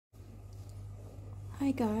Hi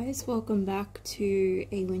guys, welcome back to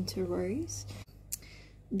A Winter Rose.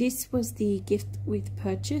 This was the gift with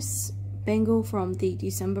purchase bangle from the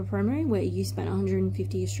December promo where you spent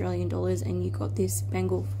 150 Australian dollars and you got this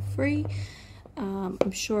bangle for free. I'm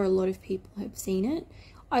sure a lot of people have seen it.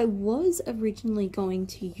 I was originally going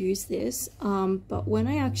to use this, but when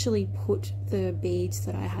I actually put the beads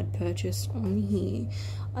that I had purchased on here,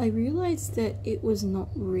 I realized that it was not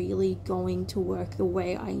really going to work the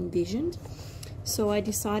way I envisioned. So I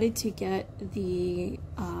decided to get the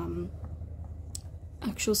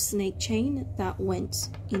actual snake chain that went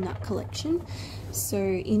in that collection. So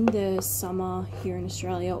in the summer here in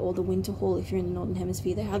Australia, or the winter haul if you're in the Northern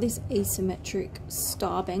Hemisphere, they have this asymmetric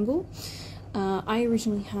star bangle. I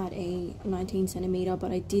originally had a 19 centimeter,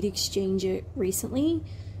 but I did exchange it recently,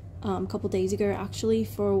 a couple days ago actually,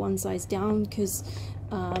 for one size down because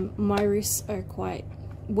my wrists are quite,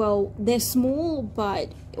 well, they're small,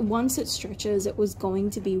 but once it stretches it was going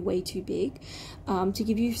to be way too big. To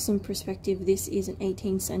give you some perspective, this is an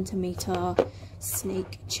 18 centimeter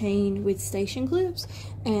snake chain with station clips,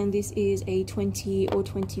 and this is a 20 or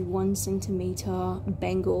 21 centimeter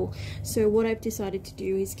bangle. So what I've decided to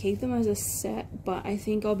do is keep them as a set, but I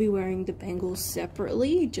think I'll be wearing the bangle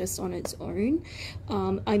separately, just on its own.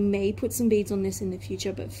 I may put some beads on this in the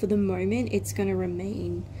future, but for the moment it's going to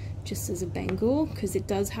remain just as a bangle because it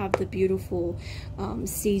does have the beautiful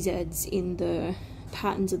CZs in the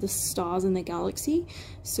patterns of the stars in the galaxy.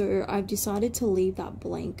 So I've decided to leave that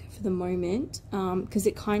blank for the moment because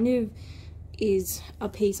it kind of is a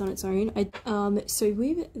piece on its own. So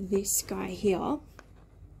with this guy here,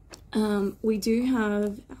 we do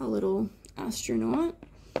have our little astronaut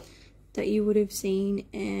that you would have seen,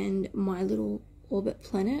 and my little orbit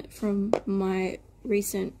planet from my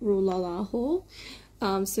recent Rulala haul.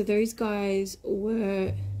 So those guys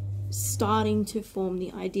were starting to form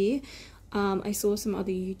the idea. I saw some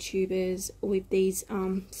other YouTubers with these,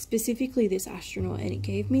 specifically this astronaut, and it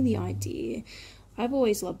gave me the idea. I've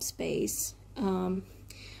always loved space.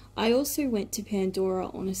 I also went to Pandora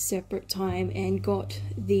on a separate time and got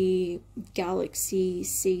the Galaxy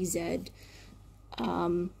CZ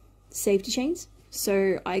safety chains.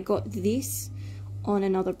 So I got this on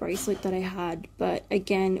another bracelet that I had, but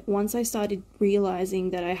again, once I started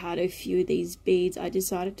realizing that I had a few of these beads, I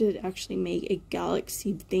decided to actually make a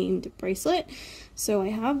galaxy themed bracelet. So I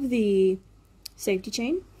have the safety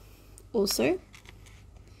chain also,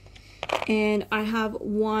 and I have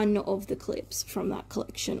one of the clips from that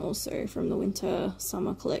collection also, from the winter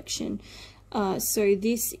summer collection. So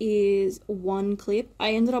this is one clip.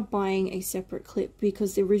 I ended up buying a separate clip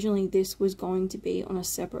because originally this was going to be on a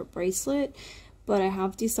separate bracelet, but I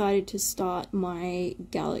have decided to start my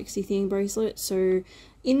galaxy themed bracelet. So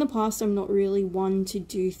in the past I'm not really one to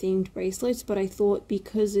do themed bracelets, but I thought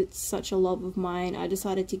because it's such a love of mine, I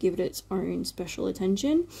decided to give it its own special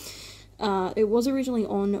attention. It was originally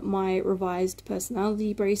on my revised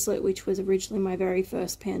personality bracelet, which was originally my very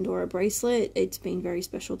first Pandora bracelet. It's been very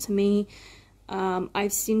special to me.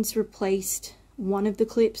 I've since replaced one of the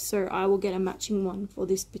clips, so I will get a matching one for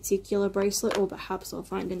this particular bracelet, or perhaps I'll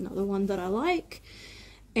find another one that I like.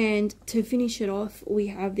 And to finish it off, we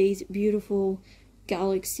have these beautiful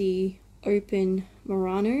galaxy open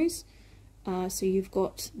Muranos. So you've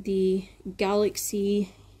got the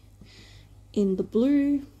galaxy in the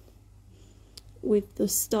blue with the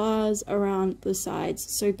stars around the sides,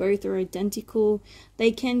 so both are identical. They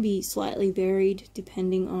can be slightly varied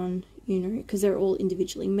depending on, you know, because they're all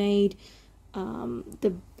individually made.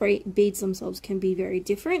 The beads themselves can be very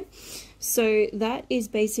different. So that is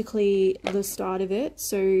basically the start of it.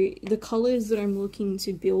 So the colors that I'm looking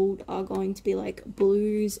to build are going to be like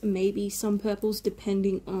blues, maybe some purples,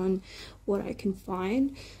 depending on what I can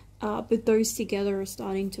find. But those together are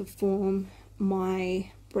starting to form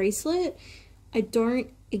my bracelet. I don't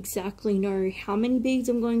exactly know how many beads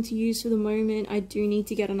I'm going to use for the moment. I do need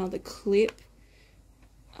to get another clip.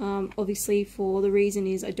 Obviously, for the reason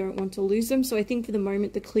is I don't want to lose them, so I think for the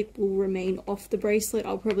moment the clip will remain off the bracelet.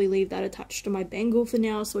 I'll probably leave that attached to my bangle for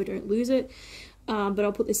now so I don't lose it, but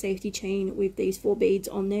I'll put the safety chain with these 4 beads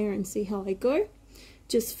on there and see how I go,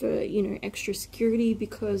 just for, you know, extra security,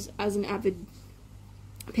 because as an avid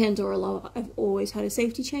Pandora lover I've always had a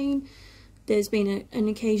safety chain. There's been an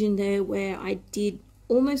occasion there where I did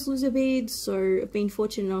almost lose a bead, so I've been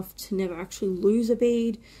fortunate enough to never actually lose a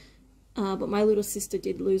bead. But my little sister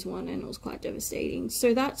did lose one and it was quite devastating.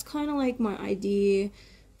 So that's kind of like my idea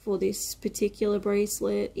for this particular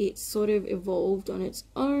bracelet. It sort of evolved on its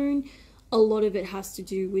own. A lot of it has to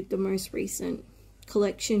do with the most recent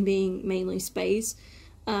collection being mainly space.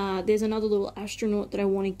 There's another little astronaut that I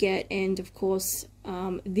want to get, and of course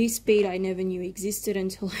this bead I never knew existed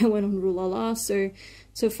until I went on Rulala, so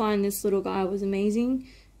to find this little guy was amazing.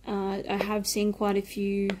 I have seen quite a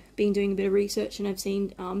few, been doing a bit of research, and I've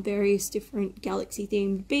seen various different galaxy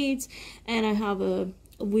themed beads, and I have a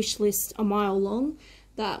wish list a mile long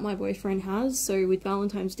that my boyfriend has. So with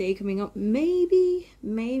Valentine's Day coming up, maybe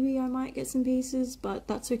I might get some pieces, but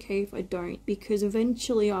that's okay if I don't, because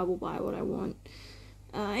eventually I will buy what I want.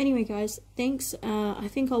 Anyway guys, thanks. I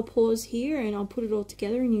think I'll pause here and I'll put it all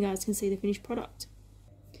together and you guys can see the finished product.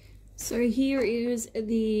 So here is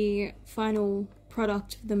the final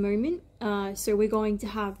product for the moment. So we're going to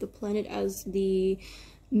have the planet as the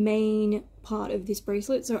main part of this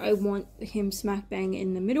bracelet, so I want him smack bang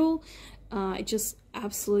in the middle. I just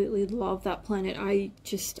absolutely love that planet. I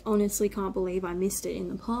just honestly can't believe I missed it in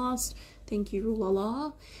the past. Thank you,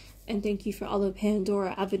 Lala. And thank you for other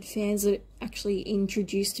Pandora avid fans that actually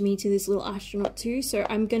introduced me to this little astronaut too. So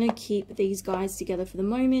I'm gonna keep these guys together for the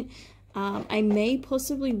moment. I may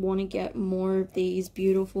possibly want to get more of these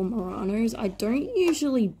beautiful Muranos. I don't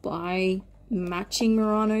usually buy matching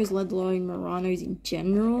Muranos, let alone Muranos in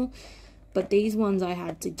general, but these ones I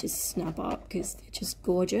had to just snap up because they're just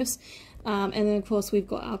gorgeous. And then of course we've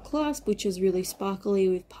got our clasp, which is really sparkly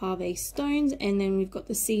with pave stones, and then we've got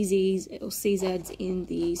the CZs or CZs in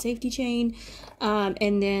the safety chain,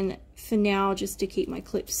 and then for now, just to keep my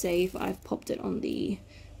clip safe, I've popped it on the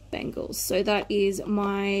Bangles. So that is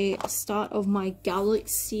my start of my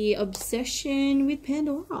galaxy obsession with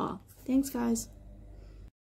Pandora. Thanks guys.